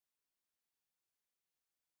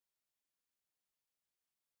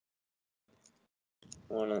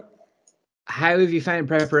Morning. How have you found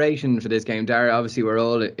preparation for this game, Dara? Obviously, we're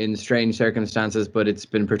all in strange circumstances, but it's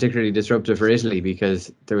been particularly disruptive for Italy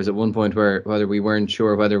because there was at one point whether we weren't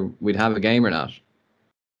sure whether we'd have a game or not.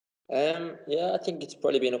 Yeah, I think it's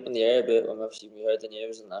probably been up in the air a bit. Obviously, we heard the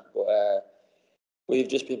news and that, but we've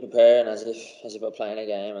just been preparing as if we're playing a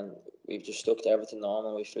game, and we've just stuck to everything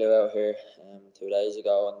normal. We flew out here 2 days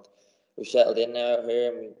ago, and we've settled in now out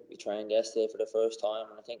here, and we trained yesterday for the first time.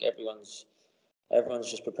 And I think everyone's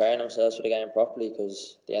just preparing themselves for the game properly,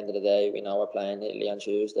 because at the end of the day, we know we're playing Italy on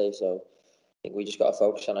Tuesday, so I think we just got to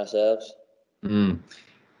focus on ourselves.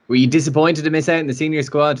 Were you disappointed to miss out in the senior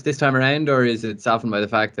squad this time around, or is it softened by the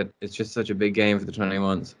fact that it's just such a big game for the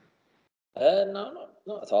 21s? No,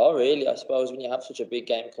 not at all, really. I suppose when you have such a big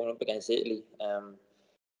game coming up against Italy,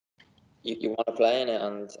 you want to play in it,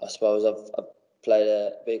 and I suppose I've played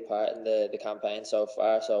a big part in the campaign so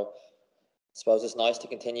far, so I suppose it's nice to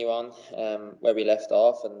continue on where we left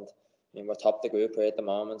off, and I mean, we're top of the group here at the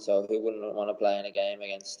moment, so who wouldn't want to play in a game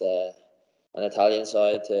against an Italian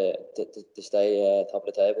side to stay top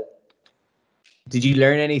of the table? Did you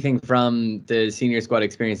learn anything from the senior squad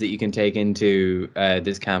experience that you can take into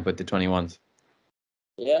this camp with the 21s?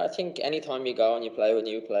 Yeah, I think anytime you go and you play with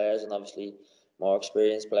new players, and obviously more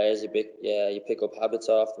experienced players, you pick up habits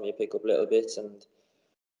off them, you pick up little bits, and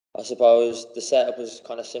I suppose the setup was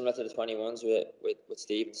kind of similar to the 21s with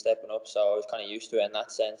Stephen stepping up, so I was kind of used to it in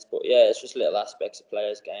that sense. But yeah, it's just little aspects of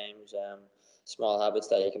players' games, small habits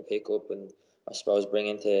that you can pick up, and I suppose bring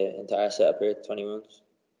into our setup here at the 21s.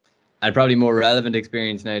 And probably more relevant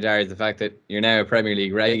experience now, Dara, is the fact that you're now a Premier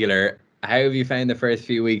League regular. How have you found the first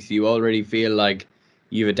few weeks? Do you already feel like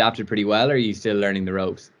you've adapted pretty well, or are you still learning the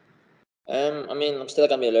ropes? I mean, I'm still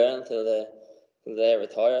gonna be learning till they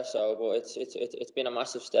retire. So, but it's been a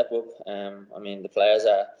massive step up. I mean, the players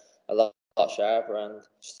are a lot sharper and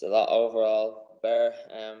just a lot overall better.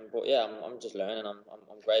 But yeah, I'm just learning.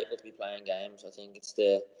 I'm grateful to be playing games. I think it's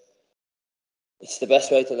the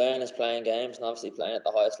best way to learn is playing games, and obviously playing at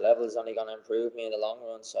the highest level is only going to improve me in the long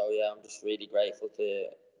run. So yeah, I'm just really grateful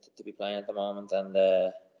to be playing at the moment, and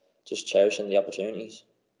just cherishing the opportunities.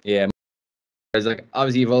 Yeah. Whereas, like,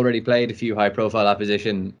 obviously you've already played a few high-profile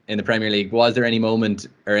opposition in the Premier League. Was there any moment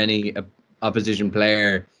or any opposition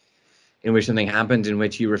player in which something happened in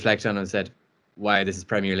which you reflect on and said, "Wow, this is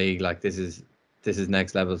Premier League. Like this is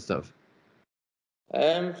next level stuff"?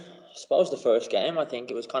 I suppose the first game, I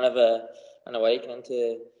think it was kind of an awakening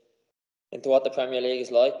into what the Premier League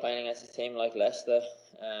is like, playing against a team like Leicester.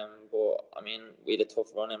 But I mean, we had a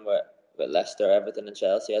tough run in with Leicester, Everton, and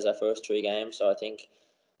Chelsea as our first 3 games. So I think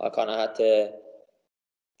I kind of had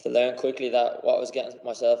to learn quickly that what I was getting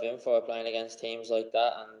myself in for, playing against teams like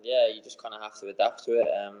that. And yeah, you just kind of have to adapt to it.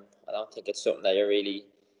 I don't think it's something that you're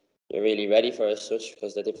really ready for as such,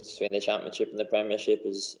 because the difference between the Championship and the Premiership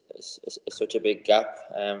is such a big gap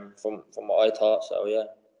from what I thought. So yeah.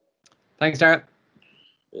 Thanks, Dara.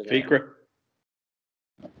 Secret.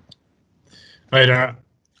 Hi, Dara.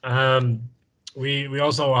 We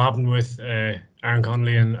also what happened with Aaron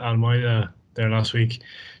Connolly and Almeida there last week.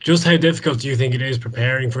 Just how difficult do you think it is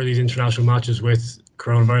preparing for these international matches with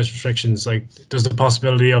coronavirus restrictions? Like, does the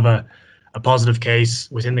possibility of a positive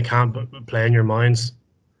case within the camp play in your minds?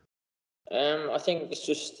 I think it's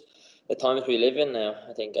just the times we live in now.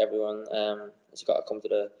 I think everyone has got to come to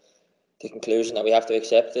the conclusion that we have to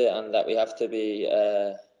accept it, and that we have to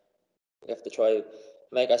try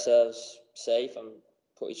make ourselves safe and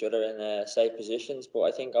put each other in safe positions. But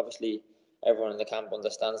I think obviously everyone in the camp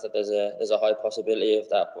understands that there's a high possibility of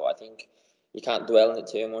that. But I think you can't dwell on it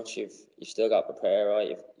too much. You've still got to prepare,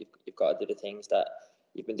 right? You've got to do the things that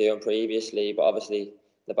you've been doing previously. But obviously, in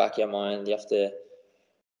the back of your mind, you have to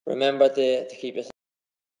remember to keep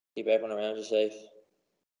everyone around you safe.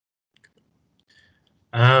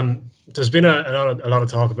 There's been a lot of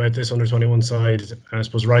talk about this under 21 side, and I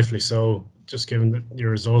suppose rightfully so, just given your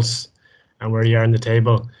results and where you are in the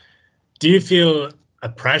table. Do you feel a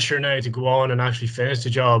pressure now to go on and actually finish the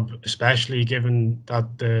job, especially given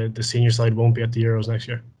that the senior side won't be at the Euros next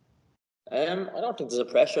year? I don't think there's a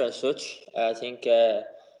pressure as such. I think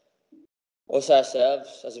us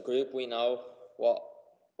ourselves as a group, we know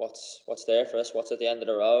what's there for us, what's at the end of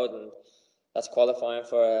the road, and that's qualifying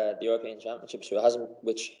for the European Championships,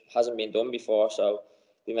 which hasn't been done before. So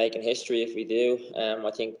be making history if we do.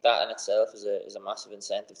 I think that in itself is a massive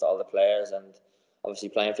incentive to all the players, and obviously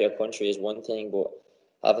playing for your country is one thing, but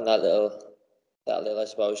having that little I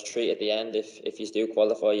suppose treat at the end if you do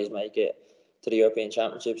qualify, you make it to the European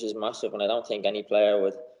Championships is massive, and I don't think any player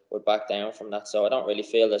would back down from that. So I don't really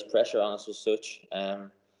feel there's pressure on us as such. I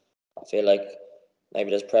feel like maybe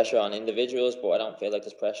there's pressure on individuals, but I don't feel like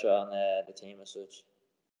there's pressure on the team as such.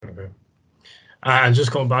 Okay. And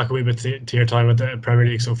just going back a wee bit to your time at the Premier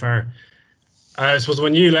League so far, I suppose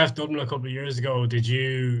when you left Dublin a couple of years ago, did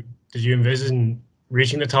you envision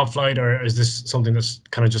reaching the top flight, or is this something that's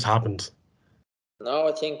kind of just happened? No,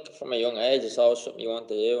 I think from a young age, it's always something you want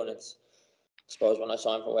to do, and it's. I suppose when I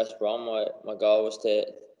signed for West Brom, my goal was to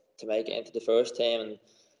make it into the first team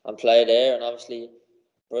and play there. And obviously,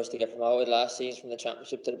 for us to get promoted last season from the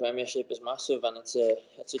Championship to the Premiership is massive, and it's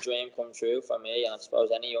a dream come true for me, and I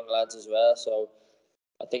suppose any young lads as well. So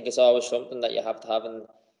I think it's always something that you have to have in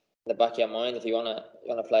the back of your mind. If you wanna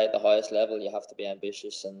play at the highest level, you have to be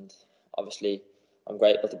ambitious, and obviously, I'm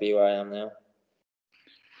grateful to be where I am now.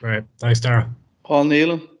 Right. Thanks, Dara. Paul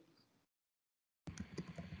Nealon.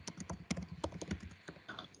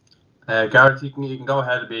 Gareth, you can go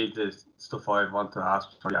ahead and be the stuff I want to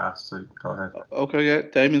ask before you ask, so go ahead. Okay, yeah.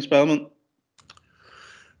 Damien Spellman.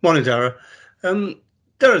 Morning, Dara.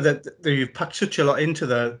 Dara, you've packed such a lot into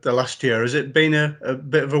the last year. Has it been a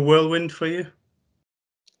bit of a whirlwind for you?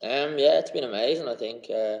 Yeah, it's been amazing. I think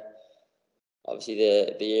obviously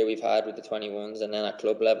the year we've had with the 21s and then at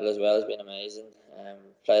club level as well has been amazing.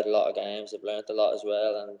 Played a lot of games, I've learned a lot as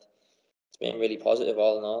well, and it's been really positive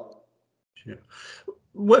all in all. Yeah.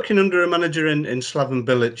 Working under a manager in Slaven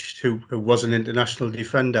Bilic who was an international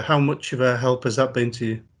defender, how much of a help has that been to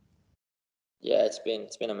you? Yeah, it's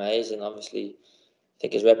been amazing. Obviously, I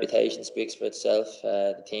think his reputation speaks for itself.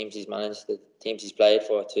 The teams he's managed, the teams he's played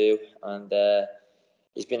for too, and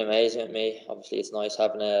he's been amazing with me. Obviously, it's nice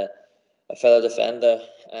having a fellow defender,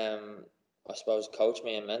 I suppose, coach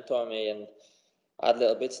me and mentor me and add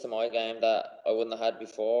little bits to my game that I wouldn't have had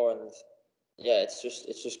before. And yeah, it's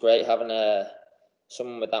just great having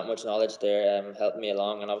someone with that much knowledge there helping me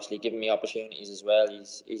along and obviously giving me opportunities as well.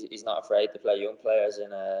 He's not afraid to play young players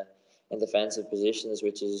in defensive positions,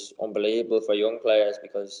 which is unbelievable for young players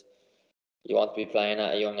because you want to be playing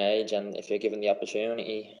at a young age, and if you're given the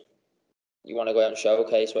opportunity, you want to go out and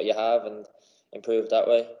showcase what you have and improve that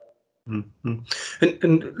way. Mm-hmm.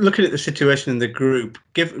 And looking at the situation in the group,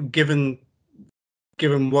 given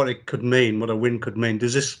what it could mean, what a win could mean,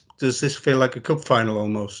 does this feel like a cup final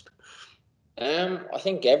almost? I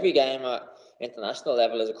think every game at international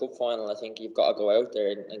level is a cup final. I think you've got to go out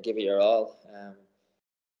there and give it your all.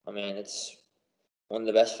 I mean, it's one of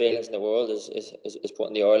the best feelings in the world is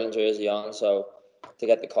putting the Ireland jersey on. So to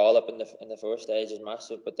get the call up in the first stage is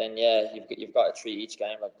massive. But then you've got to treat each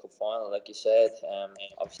game like a cup final, like you said.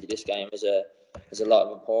 Obviously this game is a lot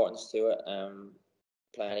of importance to it.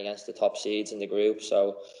 Playing against the top seeds in the group,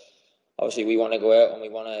 so obviously we want to go out and we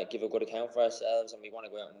want to give a good account for ourselves, and we want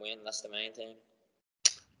to go out and win. That's the main thing.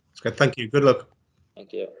 That's good. Thank you. Good luck.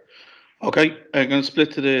 Thank you. Okay, I'm going to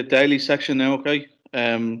split to the daily section now. Okay,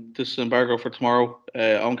 this is embargo for tomorrow.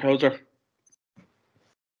 On Cowser.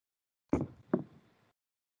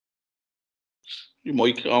 Your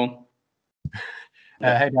mic on.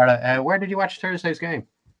 Hey Dara, where did you watch Thursday's game?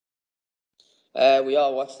 We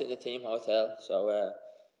all watched it at the team hotel, so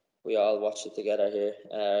we all watched it together here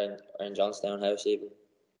in Johnstown House even.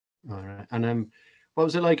 All right. And what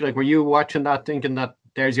was it like? Like, were you watching that thinking that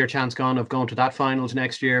there's your chance gone of going to that finals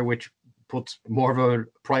next year, which puts more of a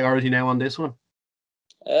priority now on this one?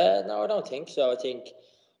 No, I don't think so. I think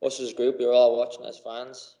us as a group, we were all watching as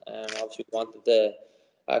fans. Obviously, we wanted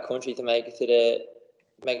our country to make it to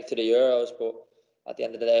the Euros, but at the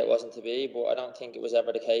end of the day, it wasn't to be. But I don't think it was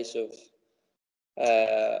ever the case of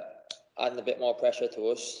adding a bit more pressure to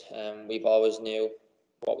us. We've always knew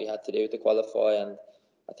what we had to do to qualify, and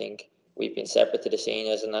I think we've been separate to the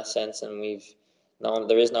seniors in that sense, and we've known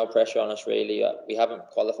there is no pressure on us really. We haven't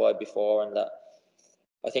qualified before, and that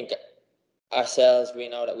I think ourselves, we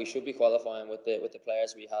know that we should be qualifying with the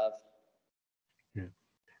players we have. Yeah.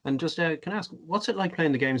 And just can I ask, what's it like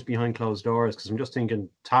playing the games behind closed doors? Because I'm just thinking,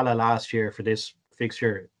 Tala last year for this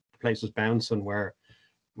fixture, the place was bouncing. Where,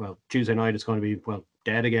 well, Tuesday night it's going to be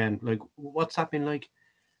dead again. Like, what's that been like?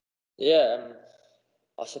 Yeah,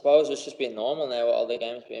 I suppose it's just been normal now with all the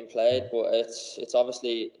games being played, but it's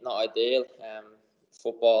obviously not ideal.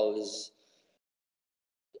 Football is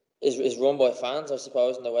run by fans, I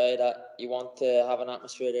suppose, in the way that you want to have an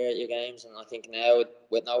atmosphere there at your games. And I think now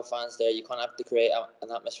with no fans there, you kind of have to create an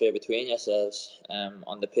atmosphere between yourselves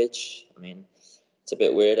on the pitch. I mean, it's a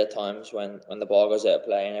bit weird at times when the ball goes out of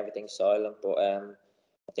play and everything's silent, but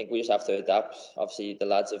I think we just have to adapt. Obviously, the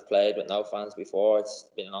lads have played with no fans before. It's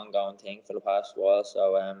been an ongoing thing for the past while,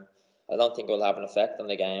 so I don't think it will have an effect on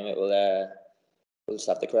the game. It will. We'll just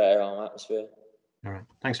have to create our own atmosphere. All right.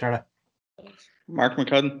 Thanks, Dara. Thanks. Mark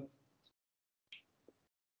McCudden.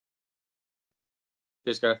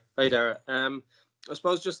 Cheers, Gareth. Hey, Dara. I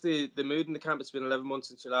suppose just the mood in the camp. It's been 11 months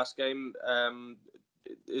since your last game.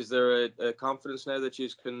 is there a confidence now that you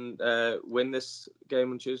can win this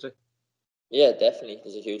game on Tuesday? Yeah, definitely.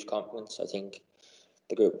 There's a huge confidence. I think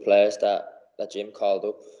the group of players that Jim called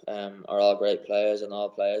up are all great players and all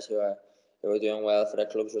players who are doing well for their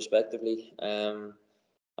clubs respectively. And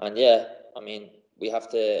yeah, I mean, we have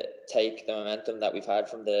to take the momentum that we've had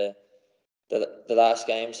from the last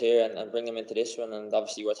games here and bring them into this one. And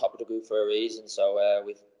obviously, we're top of the group for a reason. So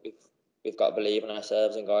we've got to believe in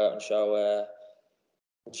ourselves and go out and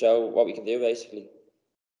show what we can do, basically.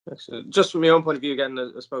 Excellent. Just from your own point of view, again,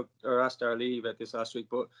 I spoke or asked Dara about this last week,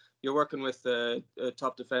 but you're working with a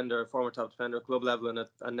top defender, a former top defender at club level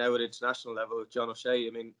and now at international level with John O'Shea. I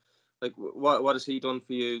mean, like, what has he done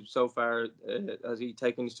for you so far? Has he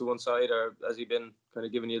taken you to one side, or has he been kind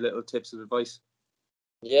of giving you little tips and advice?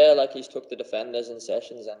 Yeah, like he's took the defenders in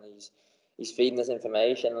sessions and he's feeding us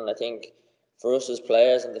information. And I think for us as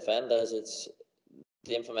players and defenders, it's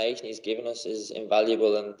the information he's given us is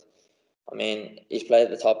invaluable. And I mean, he's played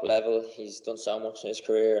at the top level. He's done so much in his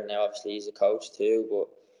career, and now obviously he's a coach too. But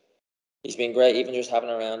he's been great, even just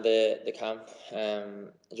having around the camp,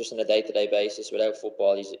 just on a day-to-day basis. Without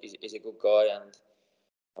football, he's a good guy, and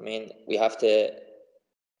I mean, we have to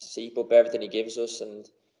seep up everything he gives us and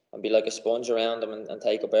be like a sponge around him and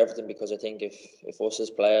take up everything. Because I think if us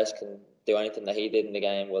as players can do anything that he did in the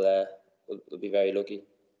game, we'll be very lucky.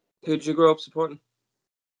 Who did you grow up supporting?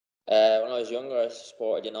 When I was younger, I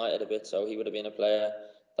supported United a bit, so he would have been a player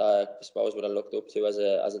that I suppose would have looked up to as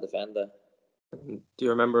a defender. Do you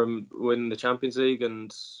remember him winning the Champions League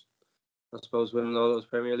and I suppose winning all those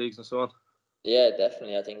Premier Leagues and so on? Yeah,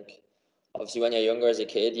 definitely. I think obviously when you're younger as a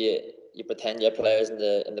kid, you pretend you're players in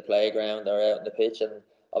the playground or out on the pitch, and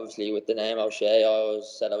obviously with the name O'Shea, I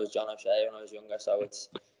always said I was John O'Shea when I was younger, so it's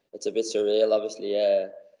a bit surreal. Obviously,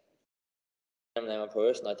 him now in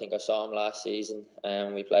person. I think I saw him last season,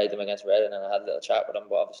 and we played them against Reading, and I had a little chat with him.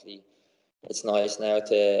 But obviously, it's nice now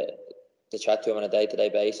to chat to him on a day-to-day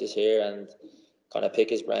basis here and kind of pick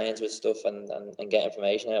his brains with stuff and get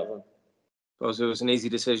information out of him. I suppose it was an easy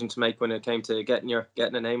decision to make when it came to getting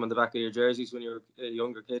a name on the back of your jerseys when you were a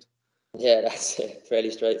younger kid. Yeah, that's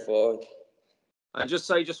fairly straightforward. And just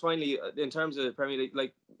finally, in terms of the Premier League,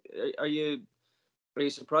 like, are you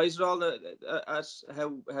surprised at all at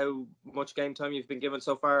how much game time you've been given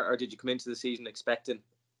so far, or did you come into the season expecting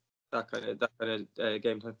that kind of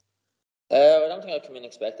game time? I don't think I come in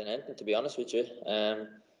expecting anything, to be honest with you.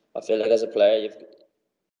 I feel like as a player,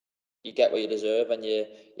 you get what you deserve, and you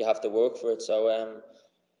have to work for it. So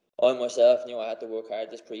I myself knew I had to work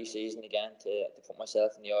hard this pre-season again to put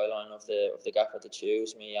myself in the eye line of the gaffer to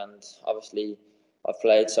choose me. And obviously, I've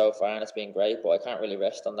played so far and it's been great, but I can't really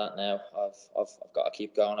rest on that now. I've got to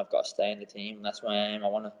keep going. I've got to stay in the team. And that's my aim. I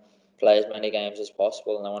want to play as many games as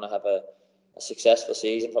possible, and I want to have a successful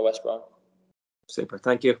season for West Brom. Super.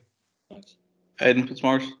 Thank you. Thanks. Aidan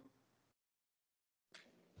Fitzmaurice.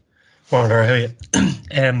 Morning, Dara, how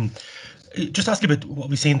are you? Just asking about what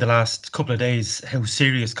we've seen the last couple of days, how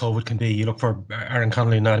serious COVID can be. You look for Aaron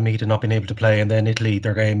Connolly and Adam Eaton not being able to play, and then Italy,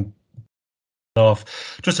 their game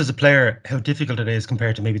off. Just as a player, how difficult it is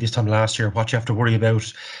compared to maybe this time last year, what you have to worry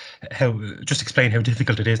about, just explain how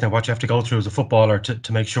difficult it is now, what you have to go through as a footballer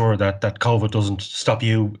to make sure that COVID doesn't stop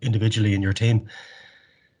you individually in your team.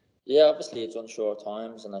 Yeah, obviously it's unsure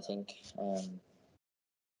times, and I think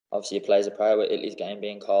obviously it plays a part with Italy's game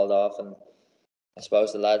being called off, and I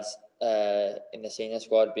suppose the lads in the senior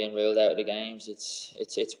squad being ruled out of the games.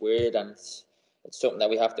 It's weird, and it's something that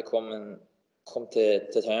we have to come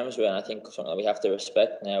to terms with, and I think something that we have to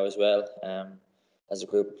respect now as well. As a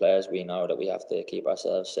group of players, we know that we have to keep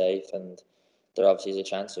ourselves safe, and there obviously is a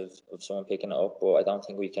chance of someone picking it up, but I don't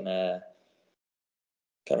think we can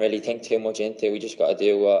really think too much into it. We just got to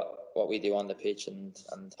do what we do on the pitch, and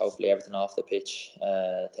hopefully everything off the pitch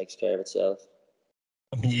takes care of itself.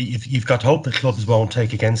 I mean, you've got to hope that clubs won't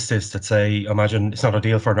take against this. That say, imagine it's not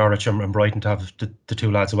ideal for Norwich and Brighton to have the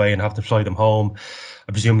two lads away and have to fly them home.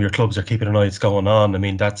 I presume your clubs are keeping an eye on what's going on. I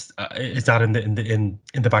mean, is that in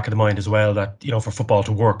the back of the mind as well, that for football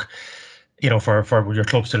to work, for your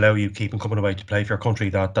clubs to allow you keep coming away to play for your country,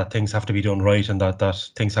 that things have to be done right and that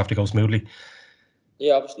things have to go smoothly.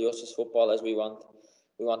 Yeah, obviously us as footballers, we want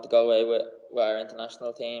to go away with our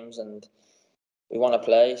international teams, and we want to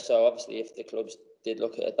play. So obviously, if the clubs did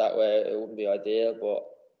look at it that way, it wouldn't be ideal. But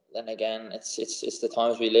then again, it's the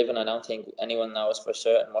times we live in. I don't think anyone knows for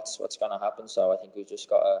certain what's going to happen. So I think we've just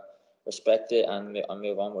got to respect it and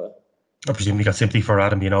move on with it. I presume you got sympathy for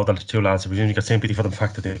Adam, the two lads. I presume you got sympathy for the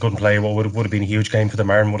fact that they couldn't play. What would have been a huge game for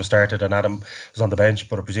them. Aaron would have started and Adam was on the bench,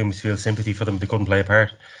 but I presume you feel sympathy for them. They couldn't play a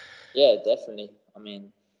part. Yeah, definitely. I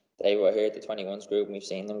mean, they were here at the 21s group, and we've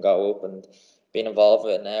seen them go up, and being involved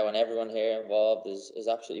with it now, and everyone here involved is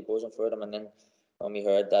absolutely buzzing for them. And then when we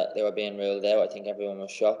heard that they were being ruled out, I think everyone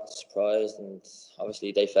was shocked, surprised, and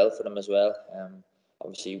obviously they felt for them as well.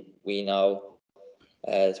 Obviously, we know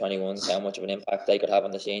the 21s how much of an impact they could have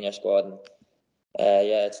on the senior squad, and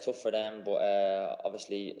yeah, it's tough for them. But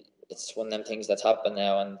obviously, it's one of them things that's happened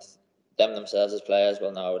now, and them themselves as players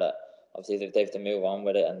will know that obviously they have to move on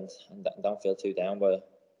with it and don't feel too down by it.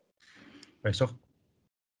 Great stuff.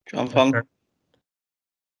 John Fallon.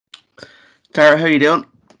 Dara, how you doing?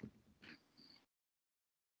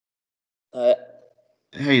 Uh,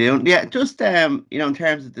 How you doing? Yeah, just you know, in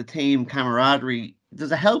terms of the team camaraderie,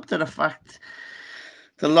 does it help that the fact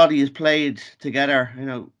that a lot of you played together? You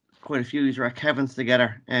know, quite a few of you are at Kevin's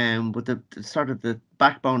together, but the sort of the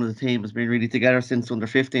backbone of the team has been really together since under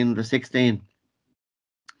 15, under 16.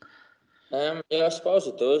 Yeah, I suppose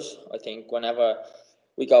it does. I think whenever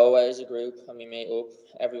we go away as a group and we meet up,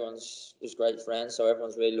 everyone's just great friends, so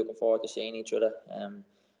everyone's really looking forward to seeing each other.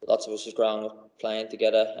 Lots of us has grown up playing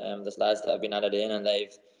together. There's lads that have been added in, and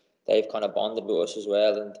they've kind of bonded with us as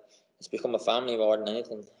well, and it's become a family more than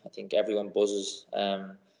anything. I think everyone buzzes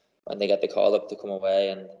when they get the call up to come away,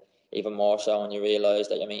 and even more so when you realise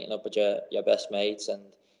that you're meeting up with your best mates and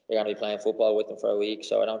you're going to be playing football with them for a week.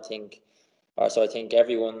 So I think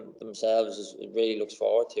everyone themselves really looks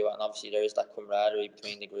forward to it, and obviously there is that camaraderie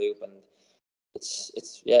between the group, and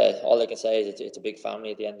it's yeah. All I can say is it's a big family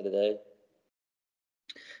at the end of the day.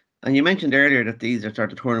 And you mentioned earlier that these are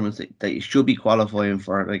sort of tournaments that you should be qualifying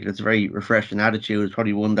for. Like, it's a very refreshing attitude. It's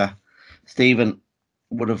probably one that Stephen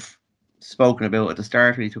would have spoken about at the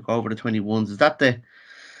start when he took over the 21s. Is that the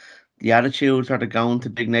attitude sort of going to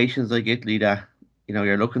big nations like Italy, that, you know,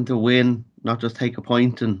 you're looking to win, not just take a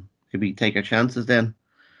point and maybe take your chances then?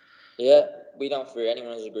 Yeah, we don't fear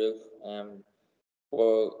anyone as a group.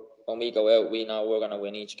 When we go out, we know we're going to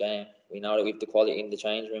win each game. We know that we have the quality in the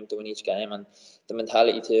change room to win each game, and the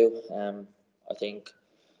mentality too. I think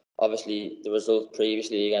obviously the result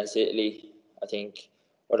previously against Italy, I think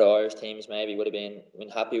other Irish teams maybe would have been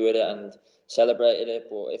happy with it and celebrated it.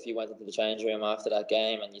 But if you went into the change room after that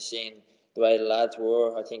game and you seen the way the lads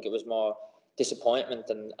were, I think it was more disappointment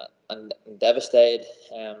and devastated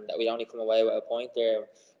that we only come away with a point there.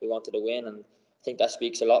 We wanted to win, and I think that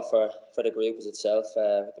speaks a lot for the group as itself,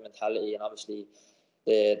 with the mentality and obviously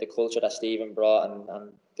the culture that Stephen brought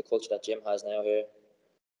and the culture that Jim has now here.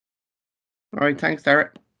 All right, thanks, Dara.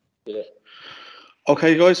 Yeah.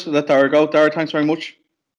 Okay, guys, let Dara go. Dara, thanks very much.